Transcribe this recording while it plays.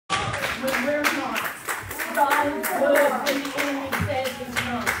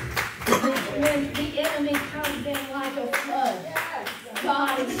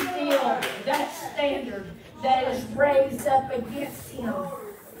that is raised up against him.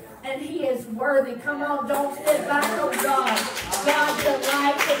 And he is worthy. Come on, don't sit back, oh God. God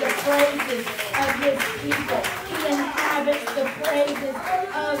delights in the praises of his people. He inhabits the praises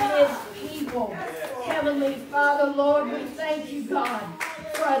of his people. Heavenly Father, Lord, we thank you, God,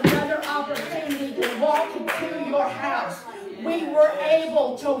 for another opportunity to walk into your house. We were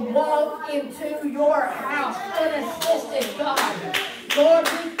able to walk into your house unassisted, God. Lord,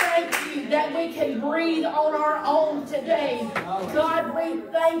 we thank you that we can breathe on our own today. God, we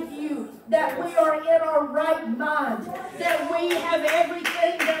thank you that we are in our right mind, that we have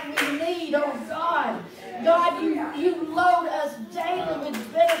everything that we need, oh God. God, you load us daily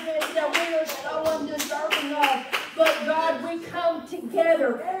with benefits that we are so undeserving of. But God, we come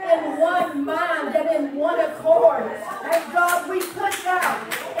together in one mind and in one accord. And God, we push out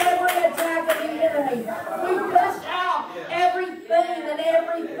every attack of the enemy. We push out everything and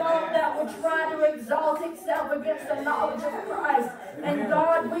every thought that would try to exalt itself against the knowledge of Christ. And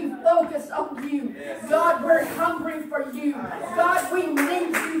God, we focus on you. God, we're hungry for you. God, we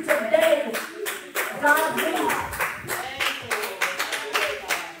need you today. God,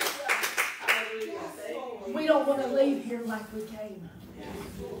 we don't want to leave here like we came.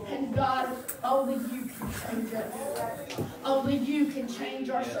 And God, only you can change us. Only you can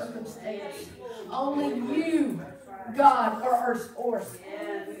change our circumstance. Only you, God, are our source.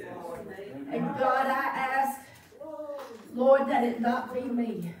 And God, I ask, Lord, that it not be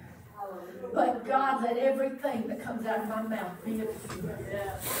me. But God, let everything that comes out of my mouth be of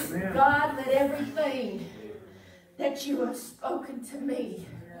you. God, let everything that you have spoken to me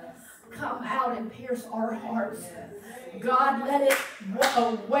come out and pierce our hearts. God, let it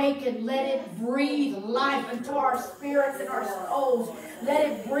awaken, let it breathe life into our spirits and our souls. Let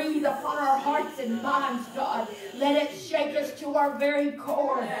it breathe upon our hearts and minds, God. Let it shake us to our very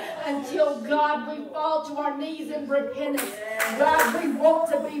core until, God, we fall to our knees in repentance. God, we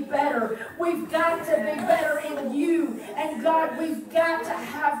want to be better. We've got to be better in you. And God, we've got to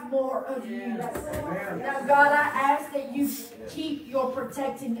have more of you. Now, God, I ask that you keep your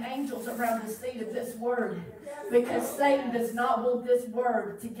protecting angels around the seed of this word. Because Satan does not want this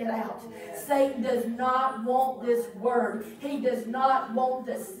word to get out. Satan does not want this word. He does not want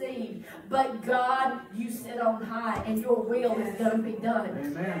the seed. But God, you sit on high and your will is going to be done.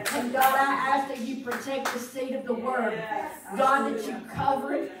 Amen. And God, I ask that you protect the seed of the word. God, that you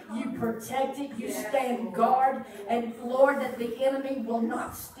cover it, you protect it, you stand guard. And Lord, that the enemy will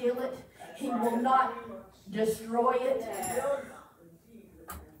not steal it. He will not destroy it.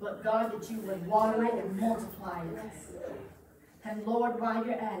 But God, that you would water it and multiply it. And Lord, while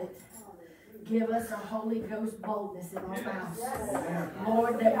you're at it, give us a Holy Ghost boldness in our mouths.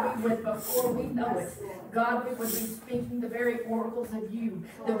 Lord, that we would, before we know it, God, we would be speaking the very oracles of you,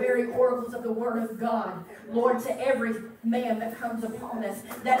 the very oracles of the Word of God. Lord, to every man that comes upon us,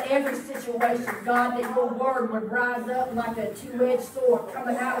 that every situation, God, that your Word would rise up like a two-edged sword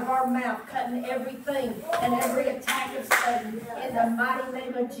coming out of our mouth, cutting everything and every attack of Satan. In the mighty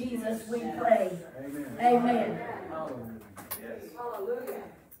name of Jesus, we pray. Amen. Amen. Hallelujah.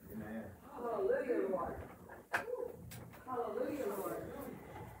 Hallelujah, Lord. Hallelujah, Lord.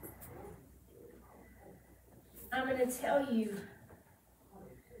 I'm going to tell you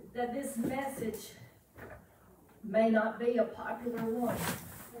that this message may not be a popular one,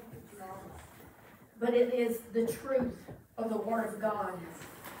 but it is the truth of the Word of God.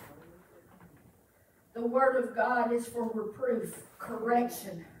 The Word of God is for reproof,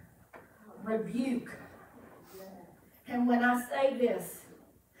 correction, rebuke. And when I say this,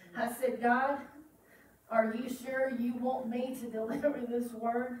 I said, God, are you sure you want me to deliver this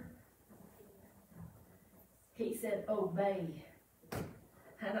word? He said, obey.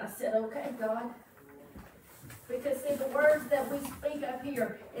 And I said, okay, God. Because see, the words that we speak up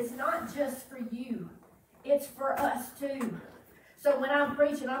here is not just for you. It's for us too. So when I'm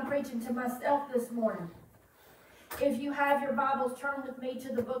preaching to myself this morning. If you have your Bibles, turn with me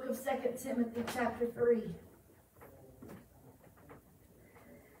to the book of 2 Timothy chapter 3.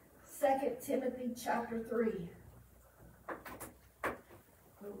 2 Timothy chapter 3.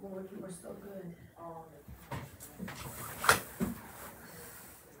 Oh Lord, you are so good.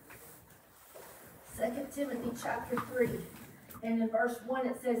 2 Timothy chapter 3. And in verse 1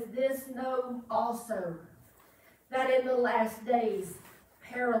 it says, this know also, that in the last days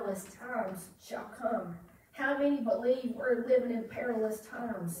perilous times shall come. How many believe we're living in perilous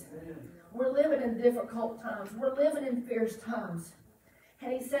times? We're living in difficult times. We're living in fierce times.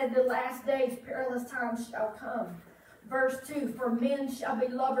 And he said, the last days, perilous times shall come. Verse 2, for men shall be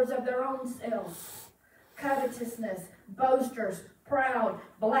lovers of their own selves, covetousness, boasters, proud,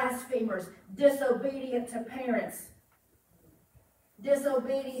 blasphemers, disobedient to parents.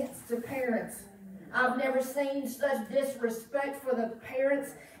 Disobedience to parents. I've never seen such disrespect for the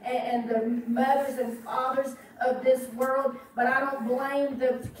parents and the mothers and fathers of this world, but I don't blame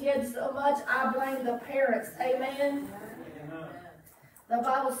the kids so much. I blame the parents. Amen? The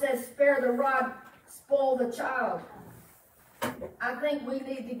Bible says, spare the rod, spoil the child. I think we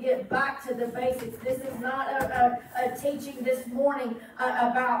need to get back to the basics. This is not a teaching this morning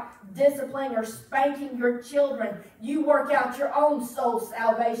about disciplining or spanking your children. You work out your own soul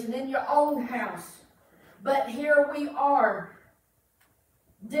salvation in your own house. But here we are,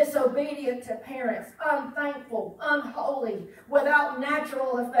 disobedient to parents, unthankful, unholy, without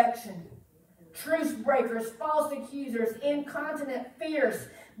natural affection, truce breakers, false accusers, incontinent, fierce,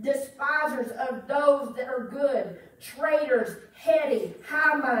 despisers of those that are good, traitors, heady,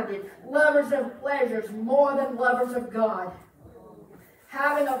 high-minded, lovers of pleasures more than lovers of God,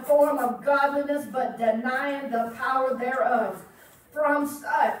 having a form of godliness but denying the power thereof. From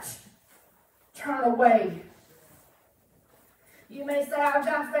such, turn away. You may say, I've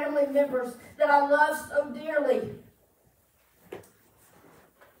got family members that I love so dearly.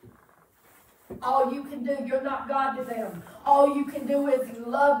 All you can do, you're not God to them. All you can do is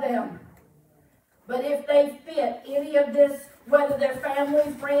love them. But if they fit any of this, whether they're family,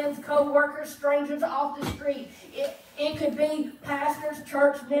 friends, co-workers, strangers off the street, it could be pastors,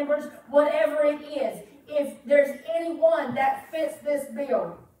 church members, whatever it is. If there's anyone that fits this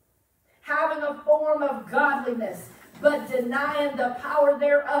bill, having a form of godliness, but denying the power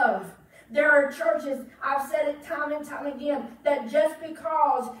thereof. There are churches, I've said it time and time again, that just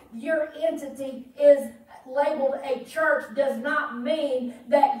because your entity is labeled a church does not mean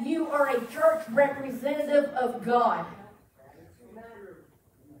that you are a church representative of God.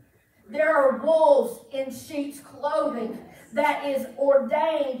 There are wolves in sheep's clothing that is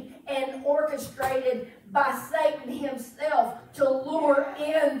ordained and orchestrated by Satan himself to lure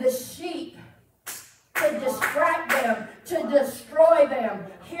in the sheep, to distract them, to destroy them.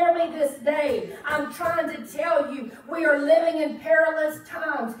 Hear me this day. I'm trying to tell you, we are living in perilous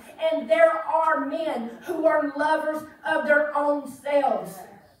times, and there are men who are lovers of their own selves.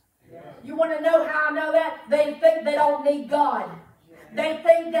 You want to know how I know that? They think they don't need God. They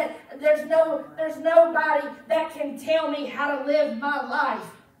think that there's nobody that can tell me how to live my life.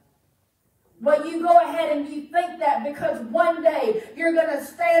 Well, you go ahead and you think that because one day you're going to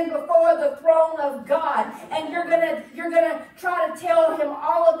stand before the throne of God and you're going to try to tell him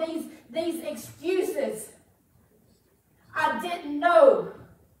all of these excuses. I didn't know.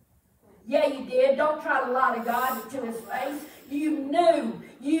 Yeah, you did. Don't try to lie to God to his face. You knew.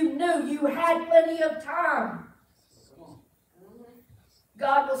 You had plenty of time.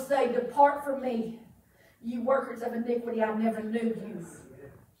 God will say, depart from me, you workers of iniquity, I never knew you.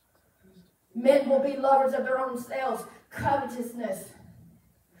 Men will be lovers of their own selves, covetousness.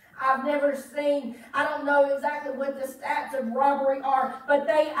 I've never seen, I don't know exactly what the stats of robbery are, but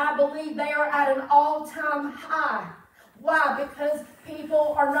I believe they are at an all-time high. Why? Because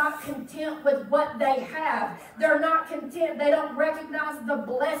people are not content with what they have. They're not content. They don't recognize the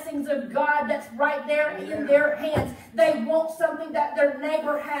blessings of God that's right there in their hands. They want something that their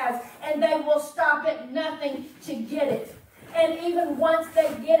neighbor has, and they will stop at nothing to get it. And even once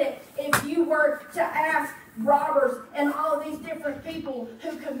they get it, if you were to ask robbers and all these different people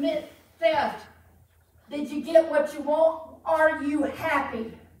who commit theft, did you get what you want? Are you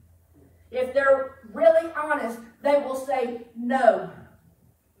happy? If they're really honest, they will say no.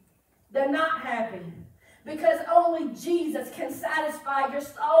 They're not happy. Because only Jesus can satisfy your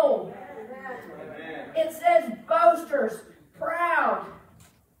soul. Amen. It says boasters, proud.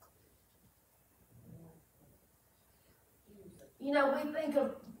 You know, we think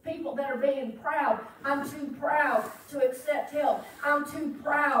of people that are being proud. I'm too proud to accept help. I'm too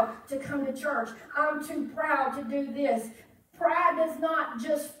proud to come to church. I'm too proud to do this. Pride does not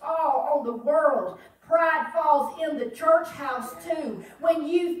just fall on the world. Pride falls in the church house too. When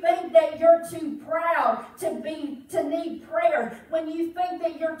you think that you're too proud to need prayer, when you think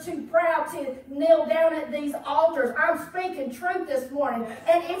that you're too proud to kneel down at these altars, I'm speaking truth this morning.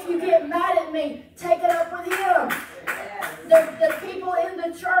 And if you get mad at me, take it up with him. The people in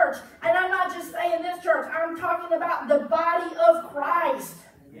the church, and I'm not just saying this church, I'm talking about the body of Christ.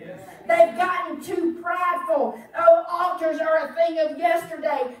 They've gotten too prideful. Oh, altars are a thing of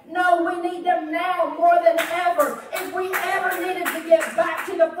yesterday. No, we need them now more than ever. If we ever needed to get back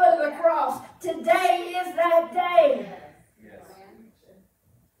to the foot of the cross, today is that day. Yes.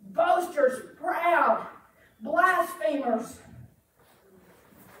 Boasters, proud, blasphemers.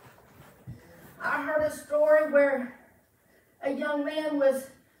 I heard a story where a young man was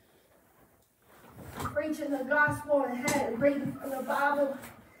preaching the gospel and had reading from the Bible,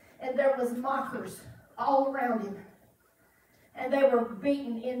 and there was mockers all around him. And they were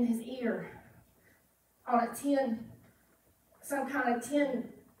beating in his ear on a tin, some kind of tin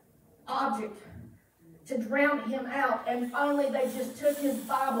object to drown him out. And finally they just took his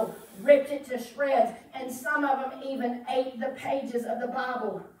Bible, ripped it to shreds, and some of them even ate the pages of the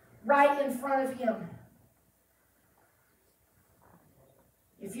Bible right in front of him.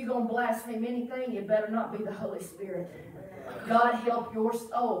 If you're going to blaspheme anything, it better not be the Holy Spirit. God help your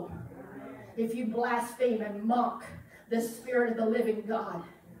soul if you blaspheme and mock the Spirit of the living God.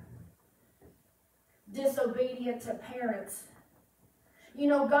 Disobedient to parents. You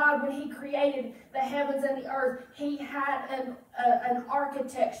know, God, when He created the heavens and the earth, He had an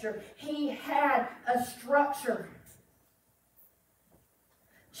architecture. He had a structure.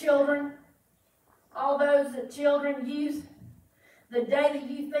 Children, all those that children use, the day that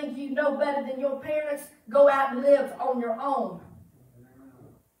you think you know better than your parents, go out and live on your own.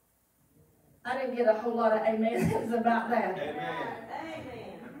 I didn't get a whole lot of amens about that. Amen.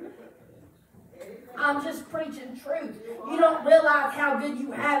 I'm just preaching truth. You don't realize how good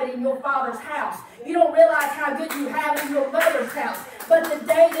you have it in your father's house. You don't realize how good you have it in your mother's house. But the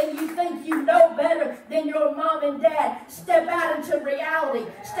day that you think you know better than your mom and dad, step out into reality.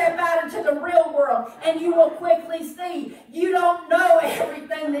 Step out into the real world, and you will quickly see you don't know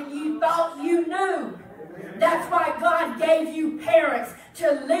everything that you thought you knew. That's why God gave you parents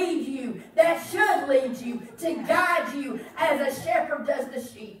to lead you, that should lead you, to guide you as a shepherd does the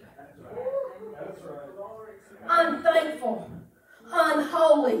sheep. That's right. Unthankful,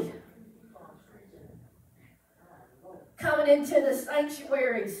 unholy, coming into the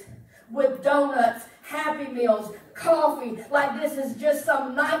sanctuaries with donuts, Happy Meals, coffee, like this is just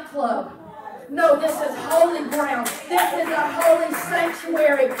some nightclub. No, this is holy ground. This is a holy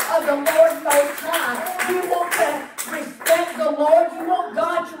sanctuary of the Lord Most High. You want to respect the Lord. You want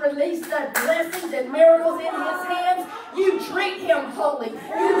God to release the blessings and miracles in His hands. You treat Him holy.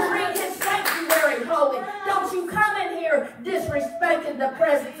 You treat His sanctuary holy. Don't you come in here disrespecting the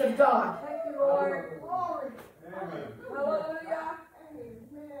presence of God. Thank you, Lord. Hallelujah.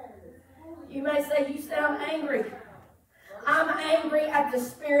 You may say, you sound angry. I'm angry at the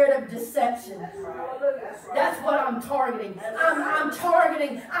spirit of deception. That's what I'm targeting.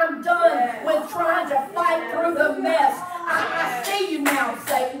 I'm done with trying to fight through the mess. I see you now,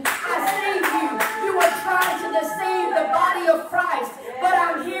 Satan. I see you. You are trying to deceive the body of Christ. But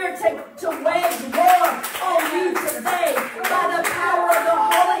I'm here to wage war on you today by the power of the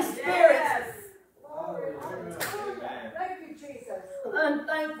Holy Spirit. Thank you, Jesus.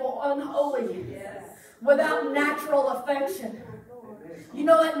 Unthankful, unholy. Without natural affection. You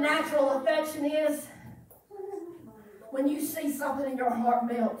know what natural affection is? When you see something and your heart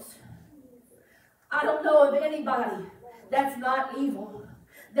melts. I don't know of anybody that's not evil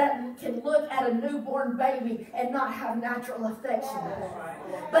that can look at a newborn baby and not have natural affection.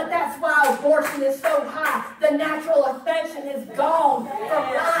 But that's why abortion is so high. The natural affection is gone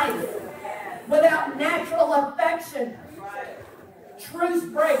from life. Without natural affection. Truce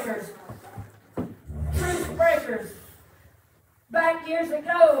breakers. Truce breakers. Back years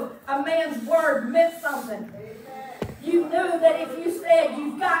ago, a man's word meant something. You knew that if you said,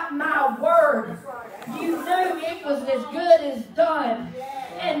 "You've got my word," you knew it was as good as done.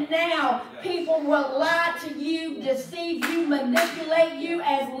 And now, people will lie to you, deceive you, manipulate you,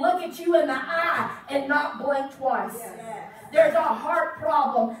 and look at you in the eye and not blink twice. There's a heart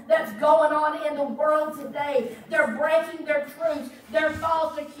problem that's going on in the world today. They're breaking their truths. They're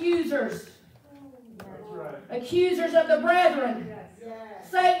false accusers. Accusers of the brethren.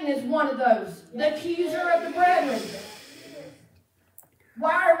 Satan is one of those. The accuser of the brethren.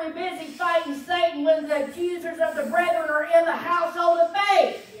 Why are we busy fighting Satan when the accusers of the brethren are in the household of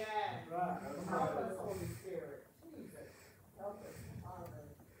faith?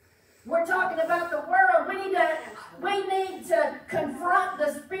 We're talking about the world. We need to confront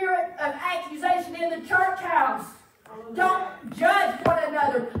the spirit of accusation in the church house. Don't judge one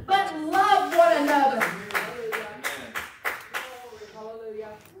another, but love one another.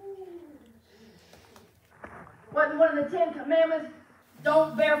 Wasn't one of the 10 Commandments?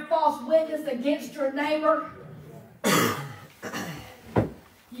 Don't bear false witness against your neighbor.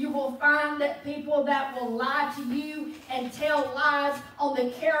 You will find that people that will lie to you and tell lies on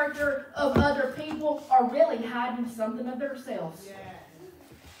the character of other people are really hiding something of themselves.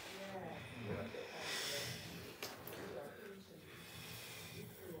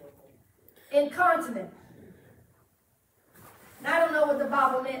 Incontinent. Now, I don't know what the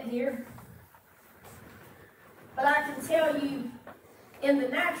Bible meant here. But I can tell you, in the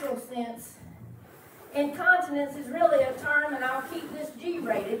natural sense, incontinence is really a term, and I'll keep this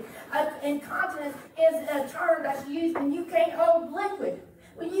G-rated. Incontinence is a term that's used when you can't hold liquid,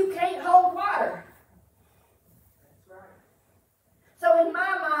 when you can't hold water. That's right. So in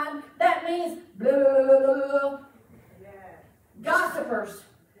my mind, that means blah, blah, blah, blah. Gossipers.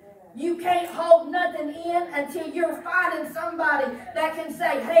 You can't hold nothing in until you're finding somebody that can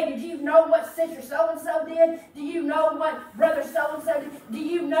say, hey, did you know what sister so-and-so did? Do you know what brother so-and-so did? Do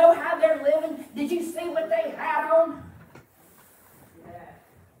you know how they're living? Did you see what they had on?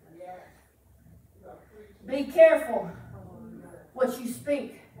 Be careful what you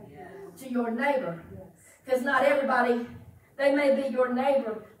speak to your neighbor. Because not everybody, they may be your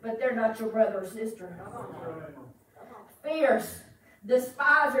neighbor, but they're not your brother or sister. Fierce.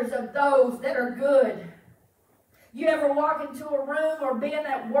 Despisers of those that are good. You ever walk into a room or been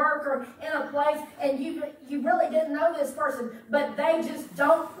at work or in a place and you really didn't know this person, but they just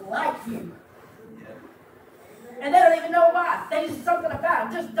don't like you. And they don't even know why. They just something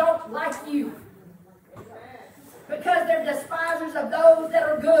about it, just don't like you. Because they're despisers of those that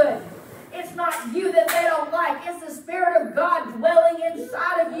are good. It's not you that they don't like. It's the Spirit of God dwelling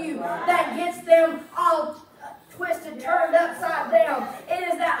inside of you that gets them all twisted, turned upside down. It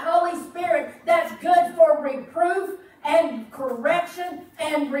is that Holy Spirit that's good for reproof and correction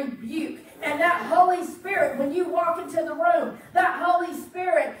and rebuke. And that Holy Spirit, when you walk into the room, that Holy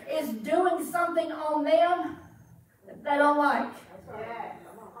Spirit is doing something on them that they don't like.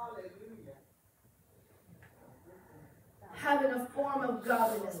 Having a form of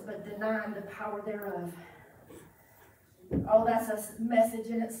godliness but denying the power thereof. Oh, that's a message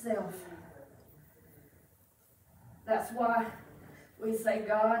in itself. That's why we say,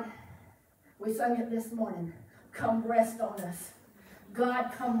 God, we sang it this morning, come rest on us.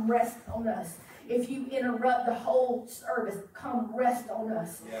 God, come rest on us. If you interrupt the whole service, come rest on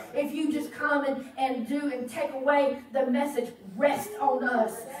us. Yeah. If you just come and do and take away the message, rest on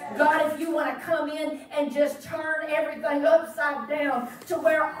us. God, if you want to come in and just turn everything upside down to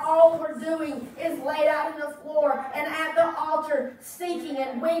where all we're doing is laid out on the floor and at the altar seeking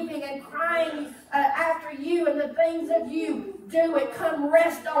and weeping and crying after you and the things of you, do it. Come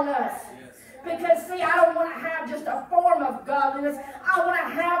rest on us. Because, see, I don't want to have just a form of godliness. I want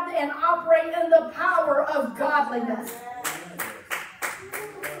to have and operate in the power of godliness.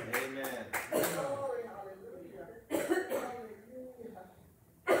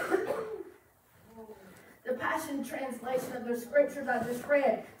 The Passion Translation of the scriptures I just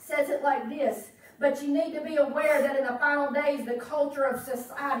read says it like this. But you need to be aware that in the final days, the culture of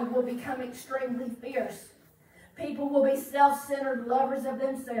society will become extremely fierce. People will be self-centered lovers of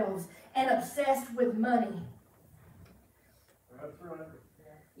themselves and obsessed with money. That's right.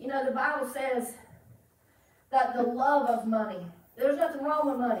 You know, the Bible says that the love of money, there's nothing wrong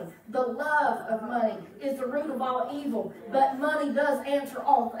with money. The love of money is the root of all evil. But money does answer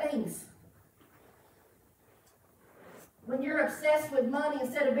all things. When you're obsessed with money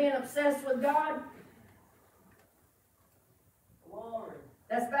instead of being obsessed with God,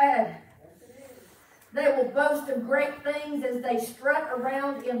 that's bad. They will boast of great things as they strut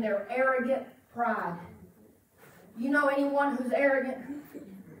around in their arrogant pride. You know anyone who's arrogant?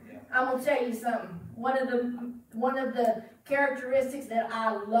 I'm going to tell you something. One of the characteristics that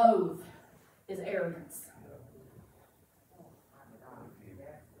I loathe is arrogance.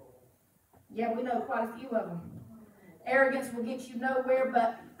 Yeah, we know quite a few of them. Arrogance will get you nowhere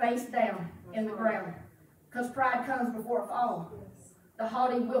but face down in the ground. Because pride comes before a fall. The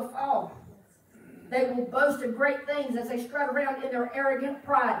haughty will fall. They will boast of great things as they strut around in their arrogant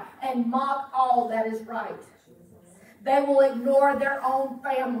pride and mock all that is right. They will ignore their own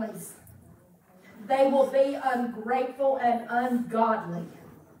families. They will be ungrateful and ungodly.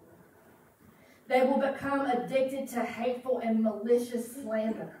 They will become addicted to hateful and malicious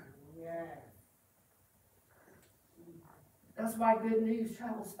slander. That's why good news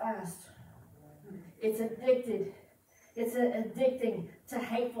travels fast. It's addicted. It's addicting to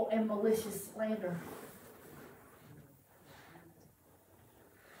hateful and malicious slander.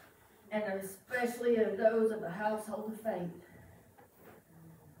 And especially of those of the household of faith.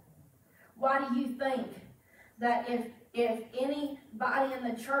 Why do you think that if anybody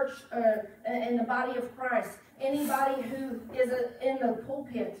in the church, in the body of Christ, anybody who is in the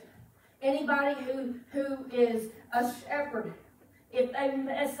pulpit, anybody who is a shepherd, if they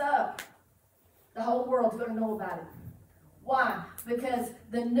mess up, the whole world's going to know about it? Why? Because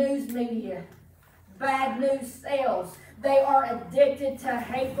the news media, bad news sells. They are addicted to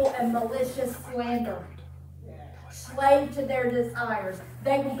hateful and malicious slander. slave to their desires.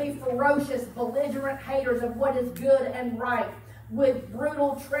 They will be ferocious, belligerent haters of what is good and right. With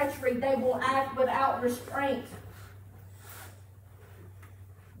brutal treachery, they will act without restraint.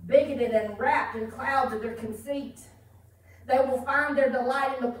 Bigoted and wrapped in clouds of their conceit. They will find their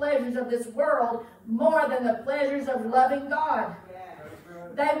delight in the pleasures of this world more than the pleasures of loving God.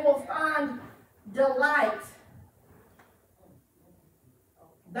 They will find delight.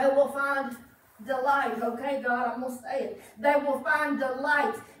 They will find delight. Okay, God, I'm going to say it. They will find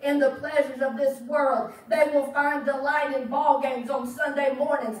delight in the pleasures of this world. They will find delight in ball games on Sunday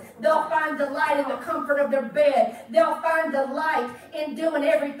mornings. They'll find delight in the comfort of their bed. They'll find delight in doing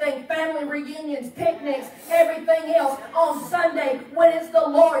everything, family reunions, picnics, everything else on Sunday when it's the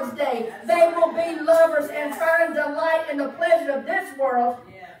Lord's Day. They will be lovers and find delight in the pleasure of this world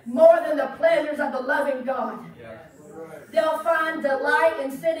more than the pleasures of the loving God. They'll find delight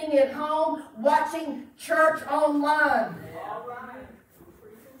in sitting at home watching church online.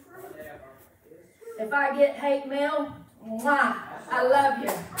 If I get hate mail, mwah, I love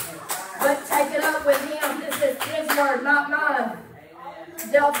you. But take it up with him. This is his word, not mine.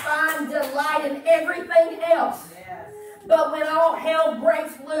 They'll find delight in everything else. But when all hell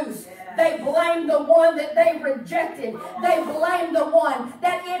breaks loose, they blame the one that they rejected. They blame the one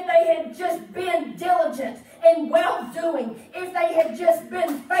that if they had just been diligent in well-doing, if they had just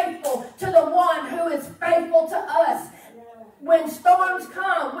been faithful to the one who is faithful to us. When storms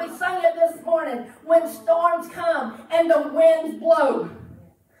come, we sang it this morning, when storms come and the winds blow,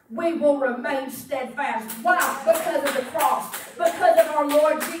 we will remain steadfast. Why? Because of the cross. Because of our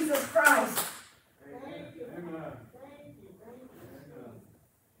Lord Jesus Christ.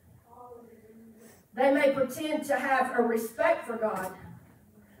 They may pretend to have a respect for God,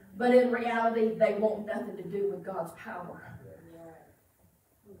 but in reality, they want nothing to do with God's power.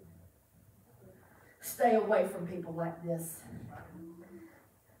 Stay away from people like this.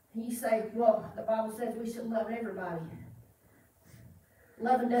 You say, well, the Bible says we should love everybody.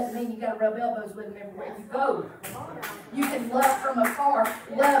 Loving doesn't mean you got to rub elbows with them everywhere you go. You can love from afar.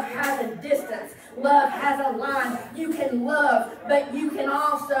 Love has a distance. Love has a line. You can love, but you can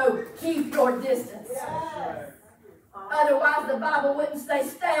also keep your distance. Otherwise, the Bible wouldn't say,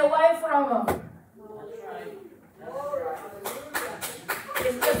 stay away from them.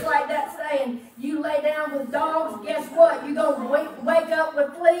 It's just like that saying, you lay down with dogs, guess what? You're going to wake up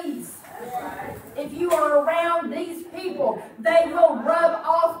with fleas. If you are around these people, they will rub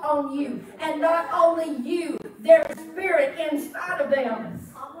off on you. And not only you, their spirit inside of them.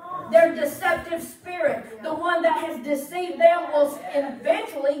 Their deceptive spirit, the one that has deceived them, will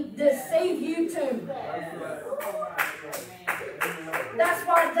eventually deceive you too. That's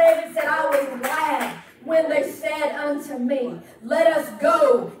why David said, I was glad when they said unto me, let us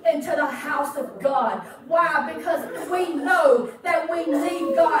go into the house of God. Why? Because we know that we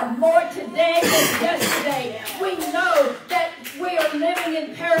need God more today than yesterday. We know that we are living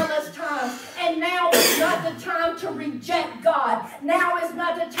in perilous times. And now is not the time to reject God. Now is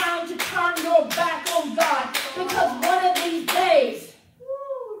not the time to turn your back on God. Because one of these days,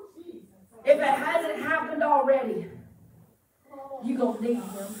 if it hasn't happened already, you're going to need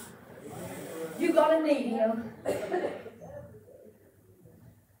Him. You're going to need Him.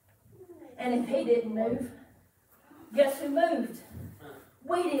 And if He didn't move, guess who moved?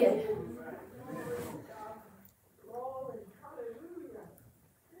 We did.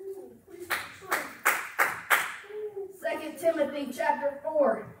 2 Timothy chapter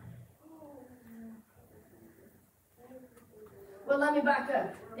 4. Well, let me back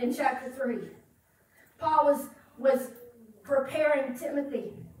up. In chapter 3, Paul was preparing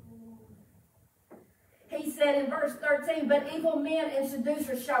Timothy. He said in verse 13, but evil men and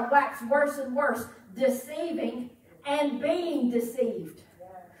seducers shall wax worse and worse, deceiving and being deceived.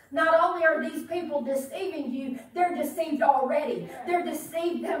 Not only are these people deceiving you, they're deceived already. They're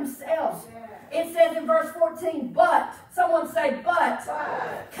deceived themselves. It says in verse 14, but, someone say, but,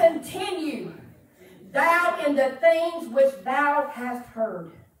 continue thou in the things which thou hast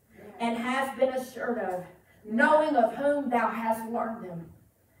heard and hast been assured of, knowing of whom thou hast learned them.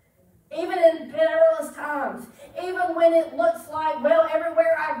 Even in perilous times, even when it looks like, well,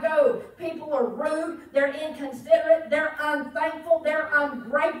 everywhere I go, people are rude, they're inconsiderate, they're unthankful, they're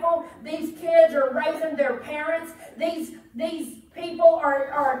ungrateful. These kids are raising their parents. These people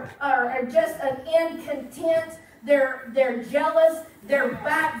are just an incontent. They're jealous. They're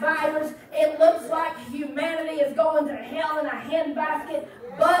backbiters. It looks like humanity is going to hell in a handbasket.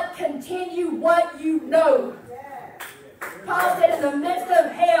 But continue what you know. Paul said, in the midst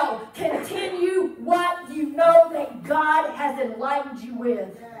of hell, continue what you know that God has enlightened you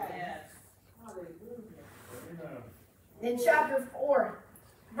with. In chapter 4,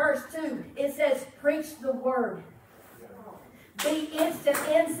 verse 2, it says, preach the word. Be instant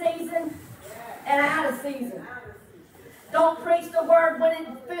in season and out of season. Don't preach the word when it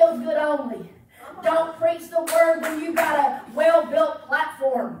feels good only. Don't preach the word when you got a well-built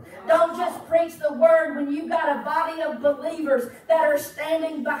platform. Don't just preach the word when you got a body of believers that are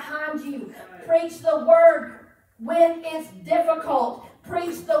standing behind you. Preach the word when it's difficult.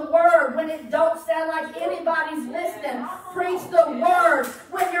 Preach the word when it don't sound like anybody's listening. Preach the word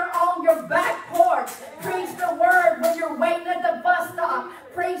when you're on your back porch. Preach the word when you're waiting at the bus stop.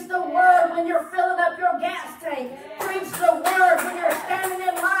 Preach the word when you're filling up your gas tank. Preach the word when you're standing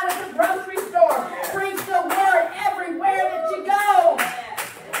in line at the grocery store. Preach the word everywhere that you go.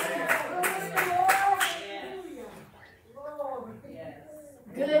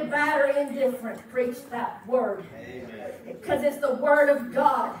 Good, bad, or indifferent, preach that word. Because it's the word of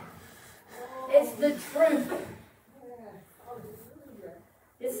God. It's the truth.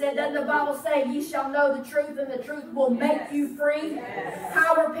 It said, doesn't the Bible say, ye shall know the truth and the truth will make you free?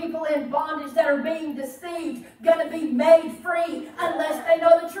 How are people in bondage that are being deceived going to be made free unless they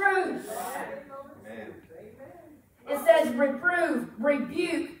know the truth? It says, reprove,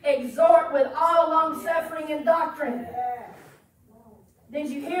 rebuke, exhort with all long suffering and doctrine. Did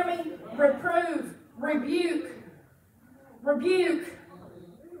you hear me? Reprove, rebuke, rebuke.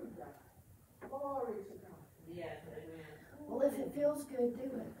 Well, if it feels good, do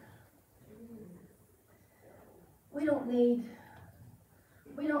it. We don't need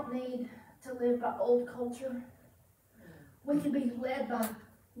to live by old culture. We can be led by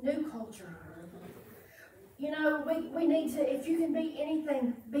new culture. You know, we need to, if you can be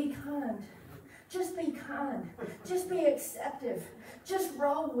anything, be kind. Just be kind. Just be acceptive. Just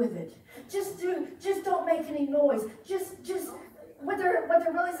roll with it. Just don't make any noise. Just what they're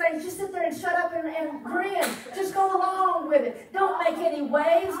really saying is just sit there and shut up and grin. Just go along with it. Don't make any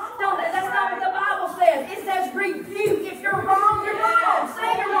waves. That's not what the Bible says. It says rebuke. If you're wrong, you're wrong.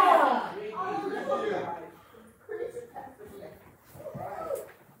 Say you're wrong.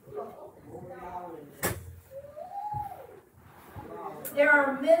 There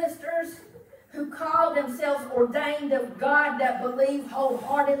are ministers who call themselves ordained of God that believe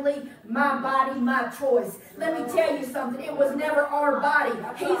wholeheartedly, my body, my choice. Let me tell you something. It was never our body.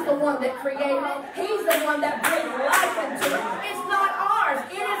 He's the one that created it. He's the one that breathed life into it. It's not ours.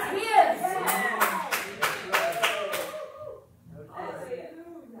 It is His.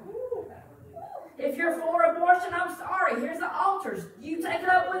 If you're for abortion, I'm sorry. Here's the altars. You take it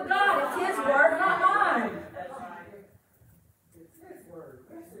up with God. It's His word, not mine.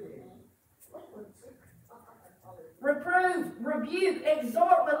 Reprove, rebuke,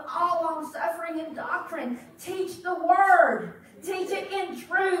 exhort with all long suffering and doctrine. Teach the word. Teach it in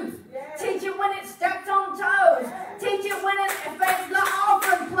truth. Teach it when it steps on toes. Teach it when it affects the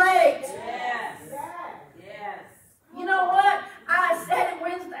offering plate. Yes. Yes. You know what? I said it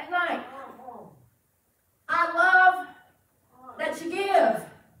Wednesday night. I love that you give.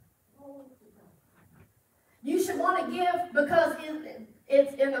 You should want to give because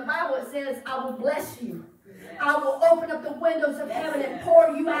it's in the Bible it says, I will bless you. I will open up the windows of heaven and pour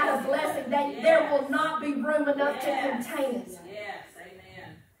you out a blessing that there will not be room enough to contain it. Yes,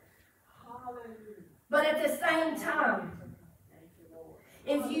 amen. But at the same time,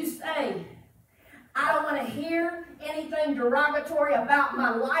 if you say, I don't want to hear anything derogatory about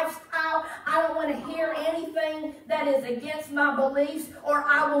my lifestyle, I don't want to hear anything that is against my beliefs, or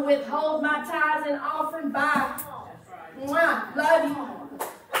I will withhold my tithes and offering by. Mwah, love you.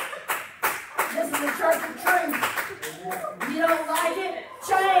 This is the church of truth. You don't like it?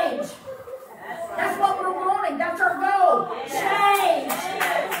 Change. That's what we're wanting. That's our goal. Change.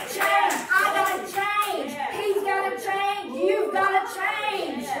 Change. I got to change. He's got to change. You've got to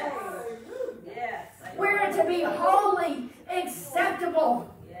change. We're to be holy, acceptable.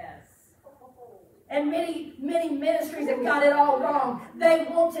 And many ministries have got it all wrong. They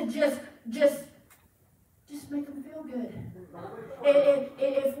want to just make them feel good.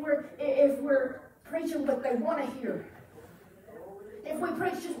 If we're preaching what they want to hear, if we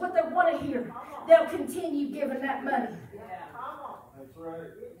preach just what they want to hear, they'll continue giving that money. That's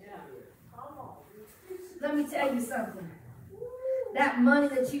right. Let me tell you something. That money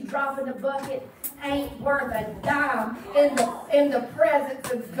that you drop in the bucket ain't worth a dime in the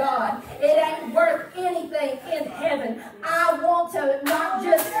presence of God. It ain't worth anything in heaven. I want to not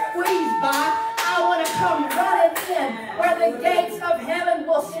just squeeze by. I want to come running in where the gates of heaven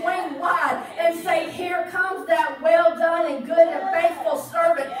will swing wide and say, here comes that well done and good and faithful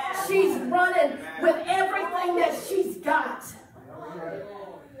servant. She's running with everything that she's got.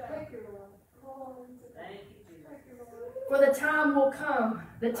 For the time will come,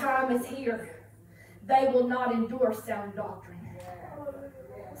 the time is here. They will not endure sound doctrine.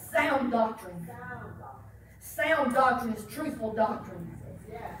 Sound doctrine. Sound doctrine is truthful doctrine.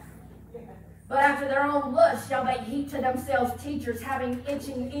 But after their own lust shall they heap to themselves teachers having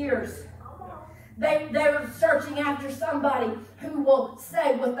itching ears. They're searching after somebody who will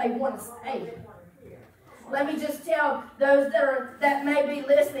say what they want to say. Let me just tell those that may be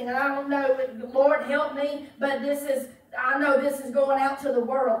listening, and I don't know, Lord help me, but I know this is going out to the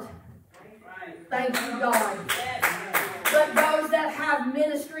world. Thank you, God. But those that have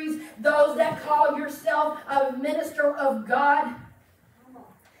ministries, those that call yourself a minister of God,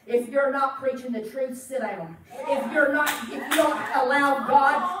 if you're not preaching the truth, sit down. If you don't allow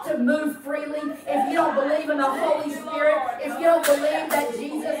God to move freely, if you don't believe in the Holy Spirit, if you don't believe that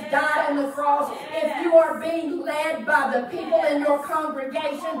Jesus died on the cross, if you are being led by the people in your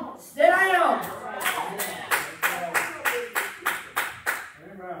congregation, sit down.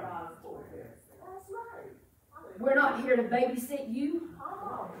 We're not here to babysit you.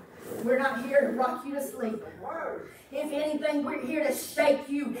 We're not here to rock you to sleep. If anything, we're here to shake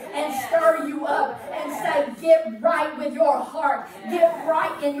you and stir you up and say, get right with your heart. Get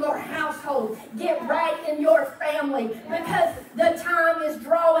right in your household. Get right in your family. Because the time is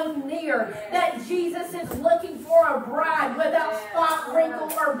drawing near that Jesus is looking for a bride without spot,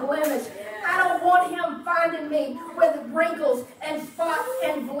 wrinkle, or blemish. I don't want him finding me with wrinkles and spots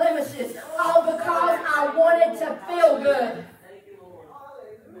and blemishes, all because I wanted to feel good.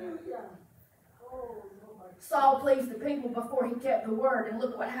 Saul pleased the people before he kept the word, and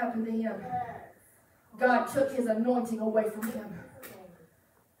look what happened to him. God took his anointing away from him.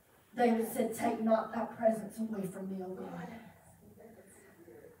 David said, take not thy presence away from me, O God.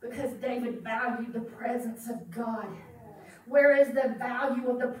 Because David valued the presence of God. Where is the value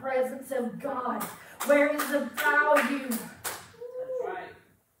of the presence of God? Where is the value?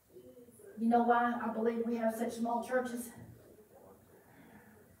 You know why I believe we have such small churches?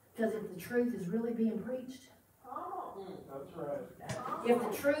 Because if the truth is really being preached, that's right. If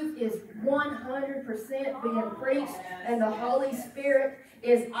the truth is 100% being preached and the Holy Spirit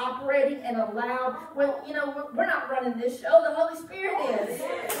is operating and allowed, well, you know, we're not running this show, the Holy Spirit is.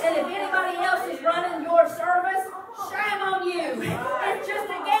 And if anybody else is running your service, shame on you. It's just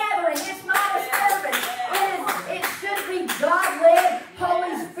a gathering. It's not a service. It should be God-led,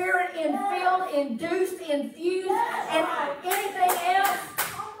 Holy Spirit-infilled, induced, infused, and anything else.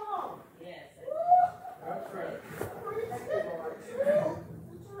 That's right.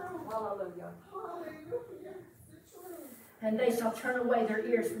 And they shall turn away their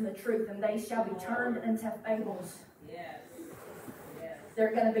ears from the truth, and they shall be turned into fables.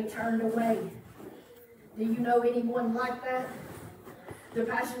 They're going to be turned away. Do you know anyone like that? The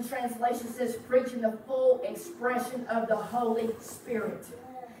Passion Translation says, preaching the full expression of the Holy Spirit.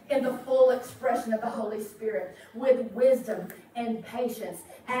 In the full expression of the Holy Spirit, with wisdom and patience,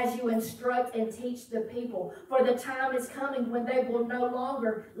 as you instruct and teach the people. For the time is coming when they will no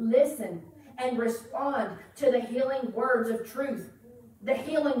longer listen and respond to the healing words of truth. The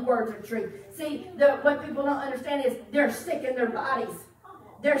healing words of truth. See, what people don't understand is they're sick in their bodies.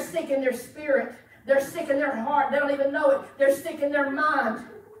 They're sick in their spirit. They're sick in their heart. They don't even know it. They're sick in their mind.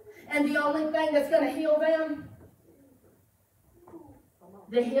 And the only thing that's going to heal them,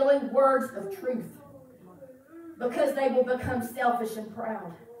 the healing words of truth. Because they will become selfish and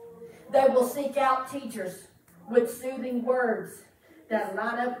proud. They will seek out teachers with soothing words that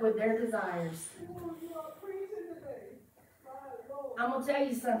line up with their desires. I'm going to tell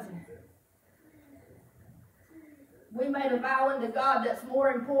you something. We made a vow unto God that's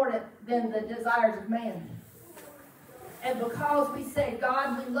more important than the desires of man. And because we say,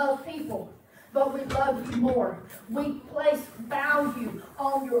 God, we love people, but we love you more. We place value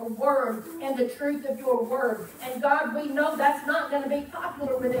on your word and the truth of your word. And God, we know that's not going to be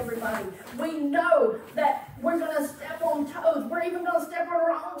popular with everybody. We know that we're going to step on toes. We're even going to step on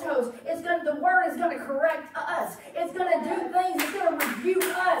our own toes. The word is going to correct us. It's going to do things. It's going to rebuke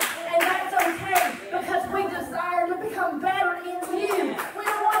us. And that's okay because we desire to become better in you. We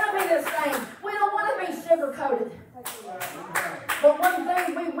don't want to be the same. We don't want to be sugar-coated. But one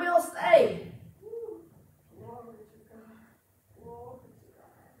thing we will say,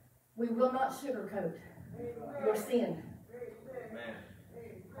 we will not sugarcoat your sin.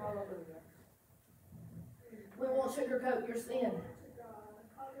 We won't sugarcoat your sin.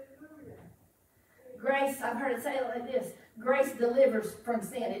 Grace, I've heard it say it like this. Grace delivers from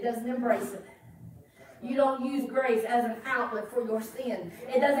sin. It doesn't embrace it. You don't use grace as an outlet for your sin.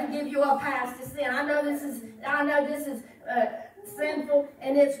 It doesn't give you a pass to sin. I know this is sinful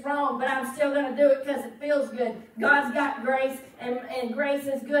and it's wrong, but I'm still going to do it because it feels good. God's got grace, and grace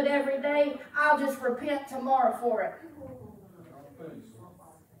is good every day. I'll just repent tomorrow for it.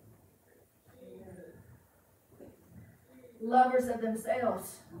 Lovers of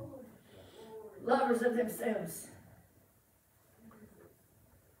themselves. Lovers of themselves.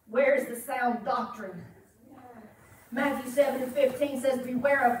 Where is the sound doctrine? Matthew 7:15 says,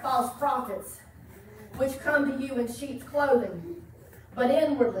 beware of false prophets, which come to you in sheep's clothing, but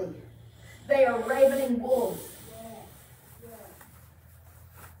inwardly they are ravening wolves.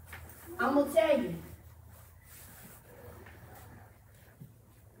 I'm going to tell you,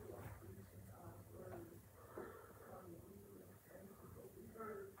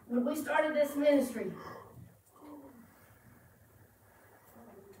 when we started this ministry,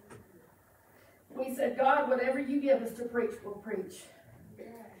 we said, God, whatever you give us to preach, we'll preach.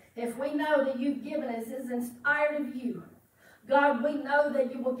 If we know that you've given us is inspired of you, God, we know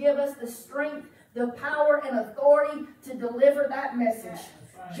that you will give us the strength, the power, and authority to deliver that message,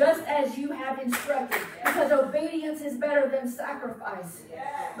 just as you have instructed, because obedience is better than sacrifice.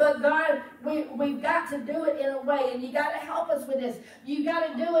 But God, we've got to do it in a way, and you got to help us with this. You got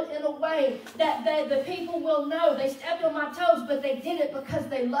to do it in a way that the people will know. They stepped on my toes, but they did it because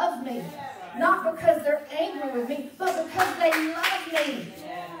they love me. Not because they're angry with me, but because they love me.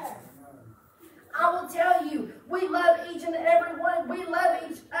 I will tell you, we love each and every one. We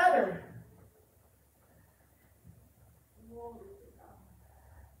love each other.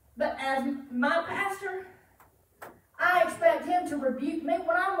 But as my pastor, I expect him to rebuke me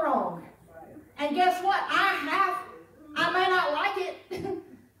when I'm wrong. And guess what? I may not like it.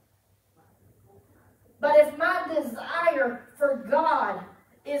 But if my desire for God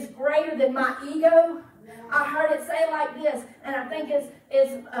is greater than my ego, I heard it say like this, and I think it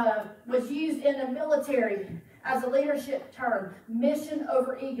was used in the military as a leadership term: mission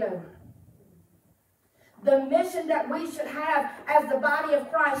over ego. The mission that we should have as the body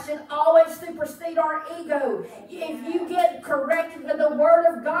of Christ should always supersede our ego. If you get corrected with the Word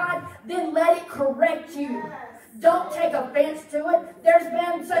of God, then let it correct you. Don't take offense to it. There's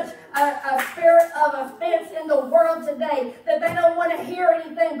been such a spirit of offense in the world today that they don't want to hear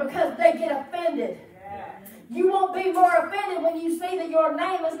anything because they get offended. You won't be more offended when you see that your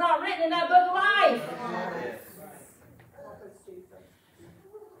name is not written in that book of life.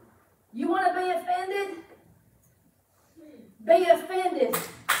 You want to be offended? Be offended.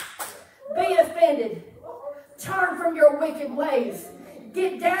 Be offended. Turn from your wicked ways.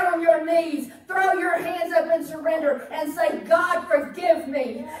 Get down on your knees. Throw your hands up in surrender and say, God, forgive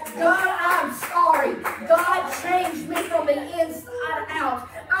me. God, I'm sorry. God, change me from the inside out.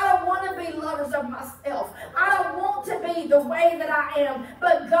 I don't want to be lovers of myself. I don't want to be the way that I am.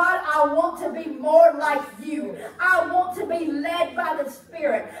 But God, I want to be more like you. I want to be led by the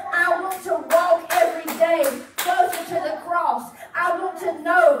Spirit. I want to walk every day closer to the cross. I want to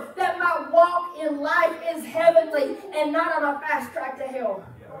know that my walk in life is heavenly and not on a fast track to hell.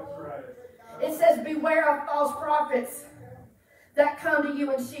 It says, beware of false prophets that come to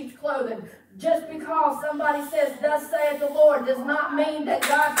you in sheep's clothing. Just because somebody says, thus saith the Lord, does not mean that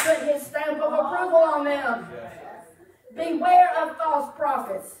God put his stamp of approval on them. Beware of false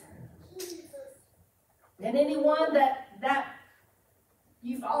prophets. And anyone that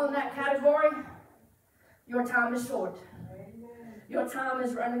you fall in that category, your time is short. Your time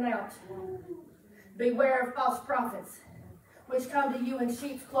is running out. Beware of false prophets, which come to you in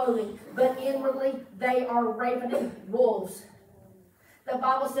sheep's clothing, but inwardly they are ravening wolves. The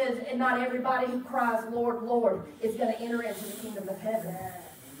Bible says, and not everybody who cries, Lord, Lord, is going to enter into the kingdom of heaven.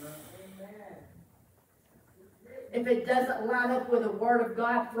 If it doesn't line up with the Word of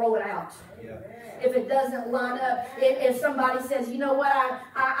God, throw it out. If it doesn't line up, if somebody says, you know what,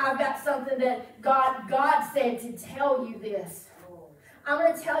 I've got something that God said to tell you this. I'm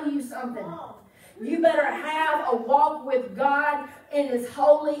going to tell you something. You better have a walk with God. It is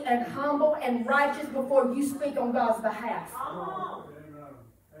holy and humble and righteous before you speak on God's behalf.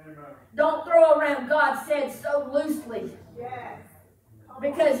 Don't throw around God said so loosely.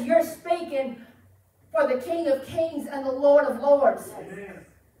 Because you're speaking for the King of Kings and the Lord of Lords.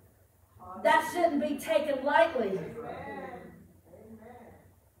 That shouldn't be taken lightly.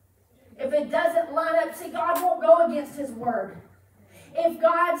 If it doesn't line up, see, God won't go against his word. If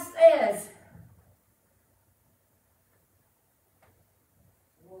God says,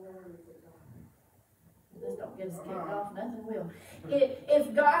 this don't get us kicked off, nothing will.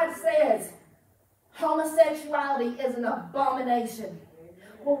 If God says homosexuality is an abomination,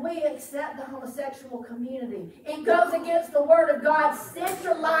 well, we accept the homosexual community. It goes against the word of God. Sit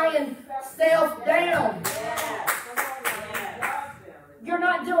your lying self down. You're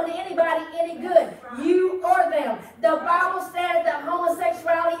not doing anybody any good. You or them. The Bible says that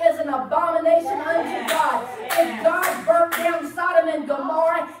homosexuality is an abomination unto God. If God burnt down Sodom and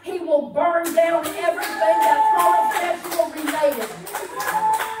Gomorrah, He will burn down everything that's homosexual related.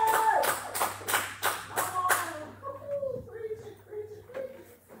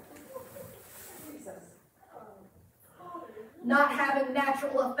 Not having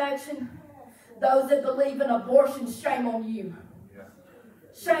natural affection. Those that believe in abortion, shame on you.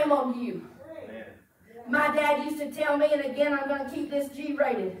 Shame on you. My dad used to tell me, and again, I'm going to keep this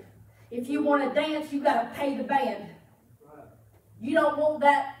G-rated. If you want to dance, you got to pay the band. You don't want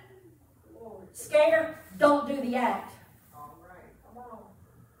that scare, don't do the act.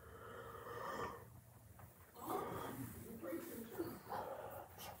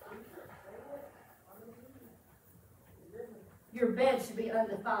 Your bed should be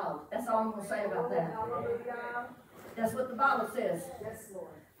undefiled. That's all I'm going to say about that. That's what the Bible says.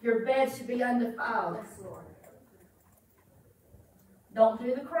 Your bed should be undefiled. Don't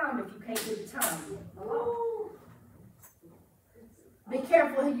do the crime if you can't do the time. Be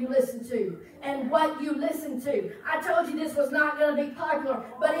careful who you listen to and what you listen to. I told you this was not going to be popular,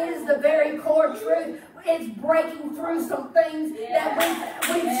 but it is the very core truth. It's breaking through some things that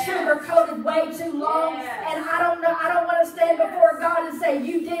we've sugar-coated way too long. And I don't know. I don't want to stand before God and say,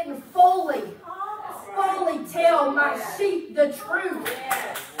 you didn't fully tell my sheep the truth.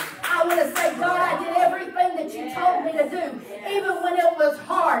 I want to say, God, I did everything that you told me to do, even when it was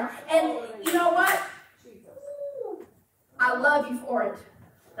hard. And you know what? I love you for it.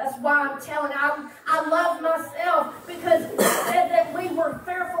 That's why I'm telling you, I love myself, because it said that we were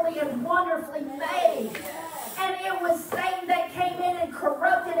fearfully and wonderfully made. And it was Satan that came in and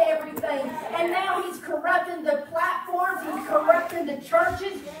corrupted everything. And now he's corrupting the platforms. He's corrupting the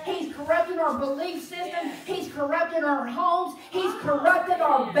churches. He's corrupting our belief system. He's corrupting our homes. He's corrupting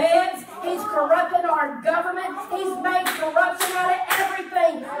our beds. He's corrupting our government. He's made corruption out of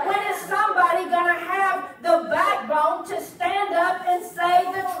everything. When is somebody going to have the backbone to stand up and say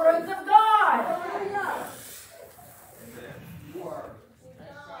the truth of God?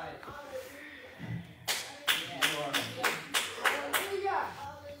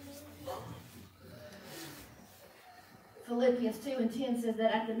 Philippians 2:10 says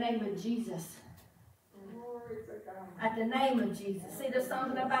that at the name of Jesus. At the name of Jesus. See, there's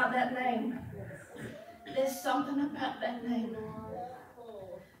something about that name. There's something about that name.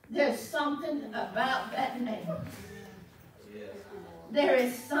 There's something about that name. There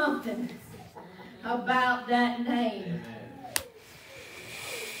is something about that name.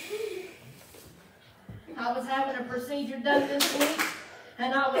 I was having a procedure done this week,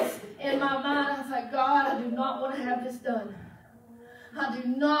 and I was, in my mind, I was like, God, I do not want to have this done. I do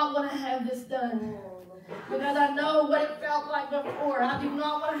not want to have this done. Because I know what it felt like before. I do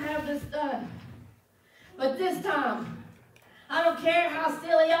not want to have this done. But this time, I don't care how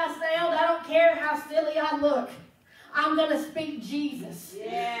silly I sound. I don't care how silly I look. I'm going to speak Jesus.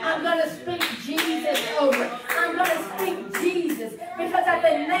 I'm going to speak Jesus over it. I'm going to speak Jesus. Because at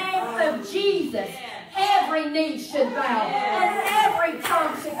the name of Jesus, every knee should bow and every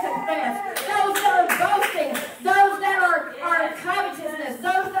tongue should confess. Those that are boasting, those that are covetousness,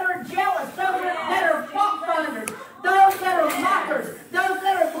 those that are jealous, those that are fault finders, those that are mockers, those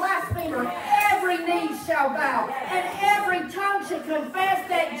that are blasphemers, every knee shall bow and every tongue should confess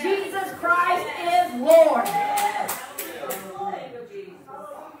that Jesus Christ is Lord.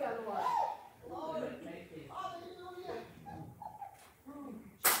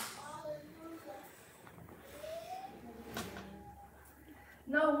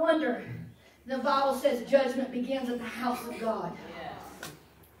 No wonder the Bible says judgment begins at the house of God.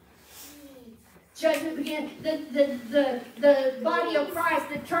 Judgment begins. The body of Christ,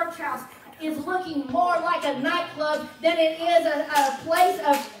 the church house, is looking more like a nightclub than it is a place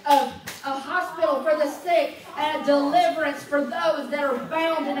of a hospital for the sick and a deliverance for those that are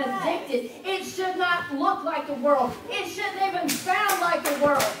bound and addicted. It should not look like the world. It shouldn't even sound like the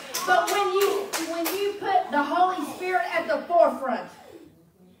world. But when you put the Holy Spirit at the forefront,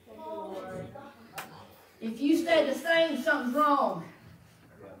 if you stay the same, something's wrong.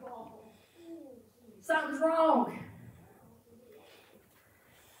 Something's wrong.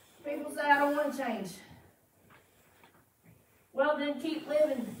 People say, I don't want to change. Well, then keep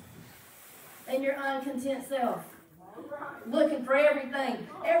living in your uncontent self. Looking for everything,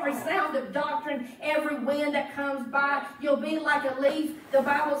 every sound of doctrine, every wind that comes by. You'll be like a leaf. The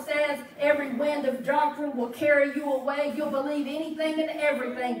Bible says every wind of doctrine will carry you away. You'll believe anything and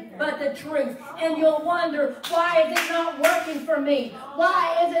everything but the truth. And you'll wonder, why is it not working for me?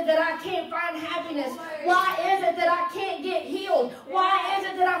 Why is it that I can't find happiness? Why is it that I can't get healed? Why is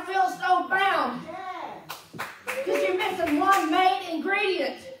it that I feel so bound? Because you're missing one main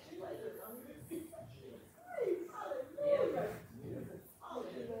ingredient.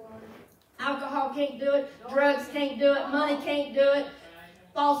 Alcohol can't do it. Drugs can't do it. Money can't do it.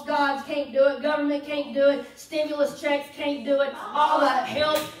 False gods can't do it. Government can't do it. Stimulus checks can't do it. All the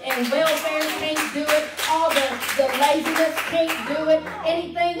health and welfare can't do it. All the laziness can't do it.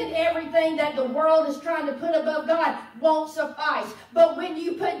 Anything and everything that the world is trying to put above God won't suffice. But when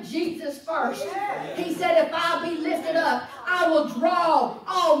you put Jesus first, he said, if I be lifted up, I will draw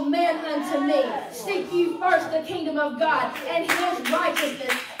all men unto me. Seek ye first the kingdom of God and his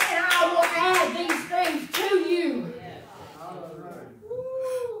righteousness, and I will add these things to you.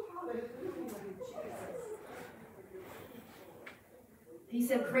 He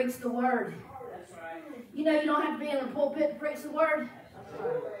said, preach the word. You know, you don't have to be in a pulpit to preach the word.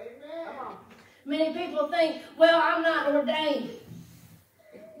 Many people think, well, I'm not ordained.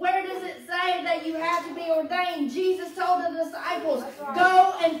 Where does it say that you have to be ordained? Jesus told the disciples,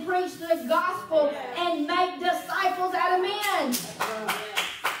 go and preach the gospel and make disciples out of men.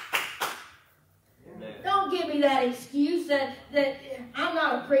 Don't give me that excuse that I'm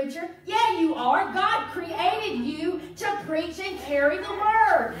not a preacher. Yeah, you are. God created you to preach and carry the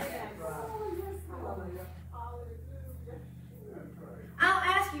word. I'll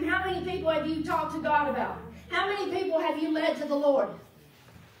ask you, how many people have you talked to God about? How many people have you led to the Lord?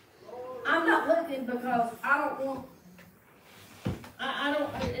 I'm not looking because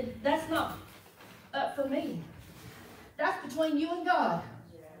that's not up for me. That's between you and God.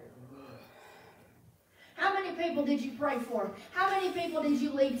 How many people did you pray for? How many people did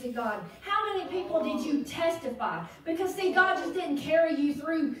you lead to God? How many people did you testify? Because see, God just didn't carry you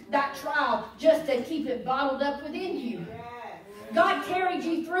through that trial just to keep it bottled up within you. God carried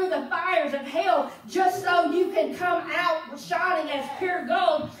you through the fires of hell just so you can come out shining as pure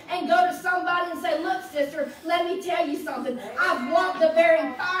gold and go to somebody and say, look, sister, let me tell you something. I've walked the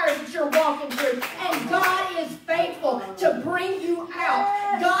very fires that you're walking through, and God is faithful to bring you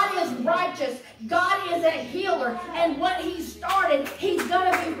out. God is righteous. God is a healer, and what he started, he's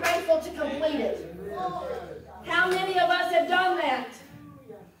going to be faithful to complete it. How many of us have done that?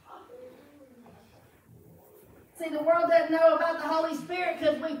 See, the world doesn't know about the Holy Spirit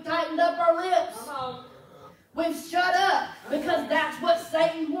because we've tightened up our lips. We've shut up because that's what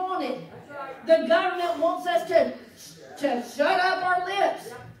Satan wanted. The government wants us to shut up our lips.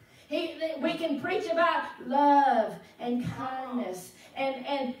 We can preach about love and kindness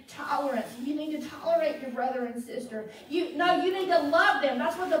and tolerance. You need to tolerate your brother and sister. You need to love them.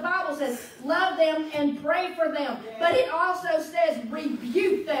 That's what the Bible says. Love them and pray for them. But it also says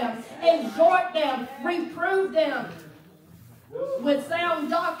rebuke them, exhort them, reprove them with sound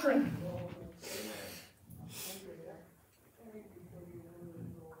doctrine.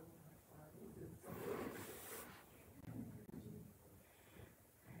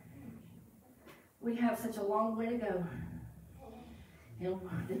 We have such a long way to go. And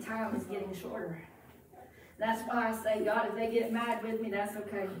the time is getting shorter. That's why I say, God, if they get mad with me, that's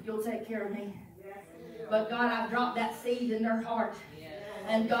okay. You'll take care of me. But God, I've dropped that seed in their heart.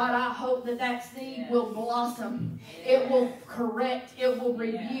 And God, I hope that that seed will blossom. It will correct. It will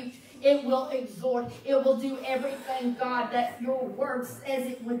rebuke. It will exhort. It will do everything, God, that your word says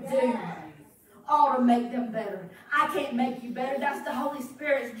it would do. All to make them better. I can't make you better. That's the Holy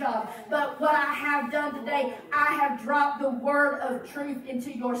Spirit's job. But what I have done today, I have dropped the word of truth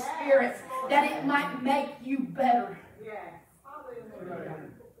into your spirits that it might make you better.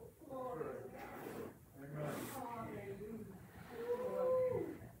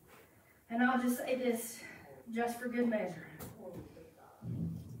 And I'll just say this, just for good measure.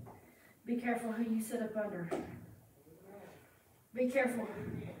 Be careful who you sit up under. Be careful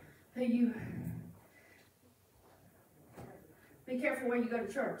who you... Be careful where you go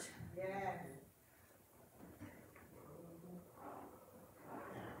to church.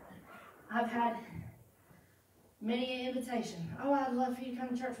 I've had many an invitation. Oh, I'd love for you to come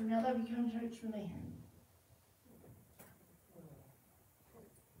to church with me. I'd love you to come to church with me.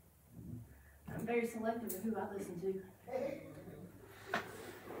 I'm very selective of who I listen to.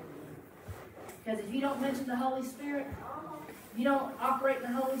 Because if you don't mention the Holy Spirit, if you don't operate in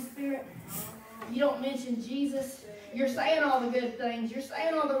the Holy Spirit, You don't mention Jesus. You're saying all the good things. You're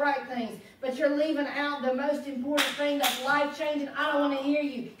saying all the right things. But you're leaving out the most important thing that's life-changing. I don't want to hear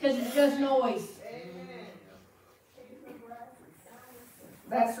you because it's just noise.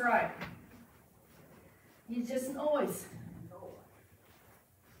 That's right. It's just noise.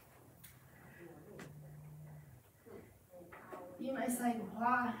 You may say,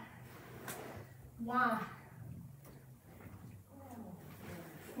 why? Why?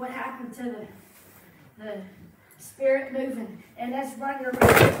 What happened to the Spirit moving, and that's running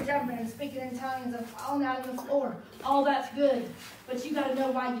around, jumping, and speaking in tongues, and falling out on the floor? All that's good, but you got to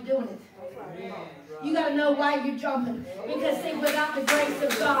know why you're doing it. You got to know why you're jumping. Because, see, without the grace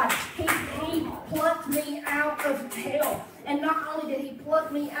of God, He plucked me out of hell. And not only did He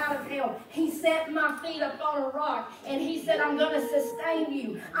pluck me out of hell, He set my feet up on a rock. And He said, I'm going to sustain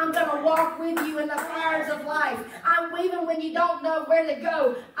you. I'm going to walk with you in the fires of life. Even when you don't know where to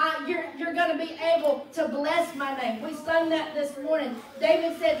go, you're going to be able to bless my name. We sung that this morning.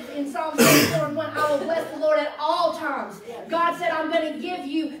 David said in Psalm 34:1, I will bless the Lord at all times. God said, I'm going to give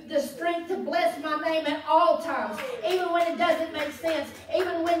you the strength to bless my name at all times. Even when it doesn't make sense.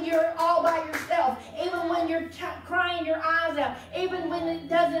 Even when you're all by yourself. Even when you're crying your eyes out. Even when it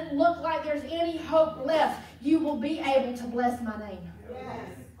doesn't look like there's any hope left. You will be able to bless my name. Yes.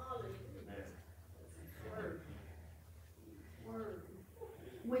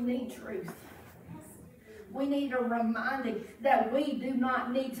 We need truth. We need a reminding that we do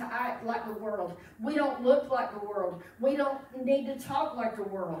not need to act like the world. We don't look like the world. We don't need to talk like the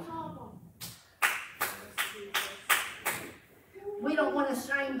world. We don't want to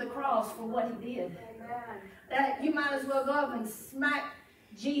shame the cross for what He did. You might as well go up and smack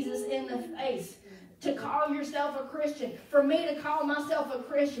Jesus in the face. To call yourself a Christian, for me to call myself a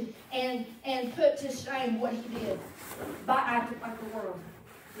Christian and put to shame what He did by acting like the world.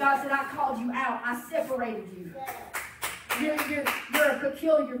 God said, I called you out. I separated you. You're a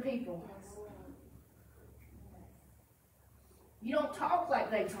peculiar people. You don't talk like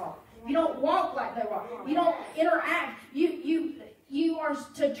they talk. You don't walk like they walk. You don't interact. You are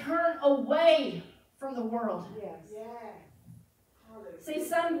to turn away from the world. Yes. See,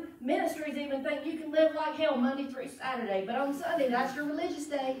 some ministries even think you can live like hell Monday through Saturday, but on Sunday, that's your religious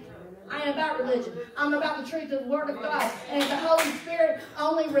day. I ain't about religion. I'm about the truth of the Word of God. And if the Holy Spirit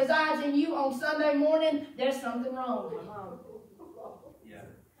only resides in you on Sunday morning, there's something wrong.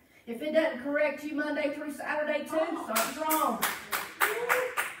 If it doesn't correct you Monday through Saturday too, something's wrong.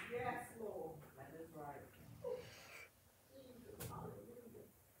 Yes, Lord. That is right.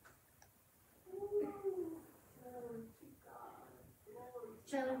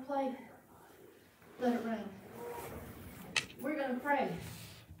 Chandler, play. Let it rain. We're going to pray.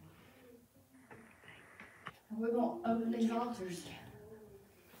 And we're going to open these altars.